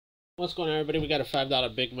What's going on, everybody? We got a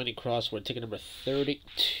 $5 big money crossword. Ticket number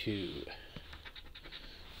 32.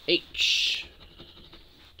 H.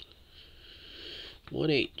 1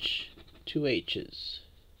 H. 2 H's.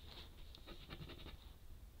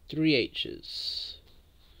 3 H's.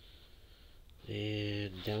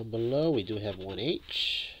 And down below we do have 1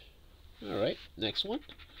 H. Alright, next one.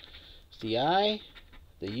 It's the I,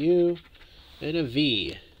 the U, and a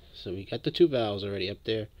V. So we got the 2 vowels already up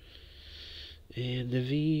there. And the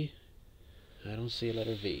V, I don't see a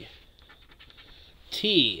letter V.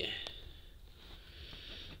 T.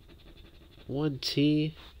 1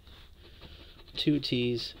 T, 2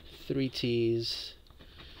 T's, 3 T's,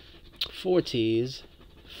 4 T's,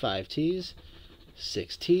 5 T's,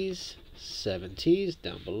 6 T's, 7 T's.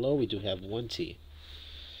 Down below we do have 1 T.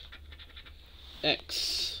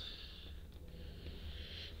 X.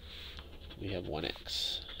 We have 1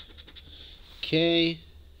 X. K.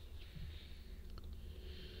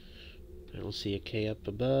 I don't see a K up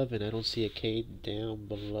above, and I don't see a K down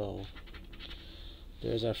below.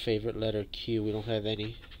 There's our favorite letter, Q. We don't have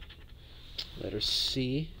any. Letter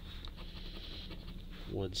C.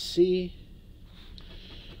 1 C.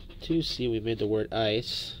 2 C. We made the word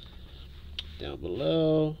ice. Down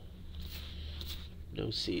below,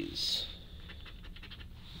 no C's.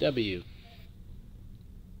 W.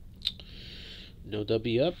 No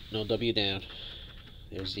W up, no W down.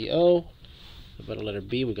 There's the O. How about a letter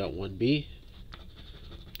B? We got 1 B.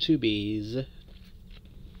 2 B's.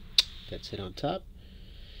 That's it on top.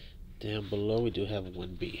 Down below we do have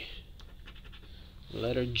 1 B.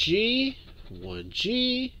 Letter G. 1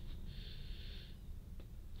 G.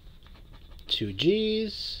 2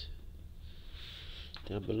 G's.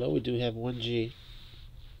 Down below we do have 1 G.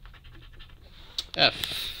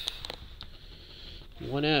 F.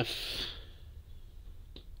 1 F.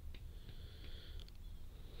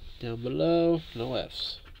 Down below, no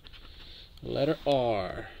F's. Letter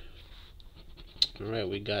R. Alright,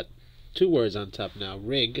 we got 2 words on top now.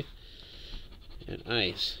 Rig and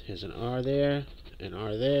ice. There's an R there, an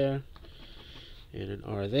R there, and an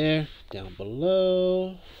R there. Down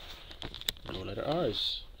below, no letter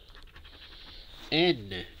R's.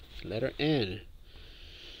 N. Letter N.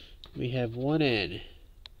 We have 1 N,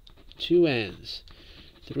 2 N's,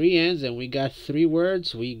 3 N's, and we got 3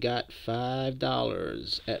 words. We got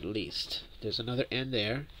 $5 at least. There's another N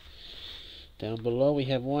there. Down below we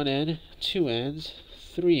have 1 N, 2 N's,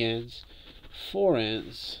 3 N's, 4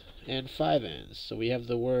 N's, and 5 N's. So we have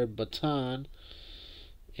the word baton,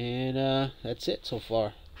 and that's it so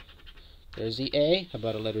far. There's the A. How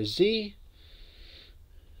about a letter Z?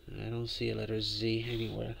 I don't see a letter Z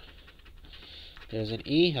anywhere. There's an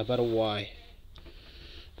E. How about a Y?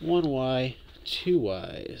 1 Y, 2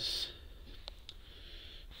 Y's.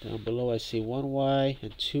 Down below I see 1 Y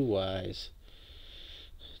and 2 Y's.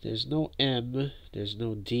 There's no M, there's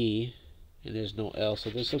no D, and there's no L. So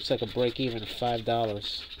this looks like a break even of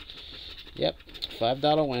 $5. Yep,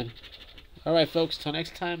 $5 win. Alright folks, till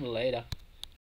next time, later.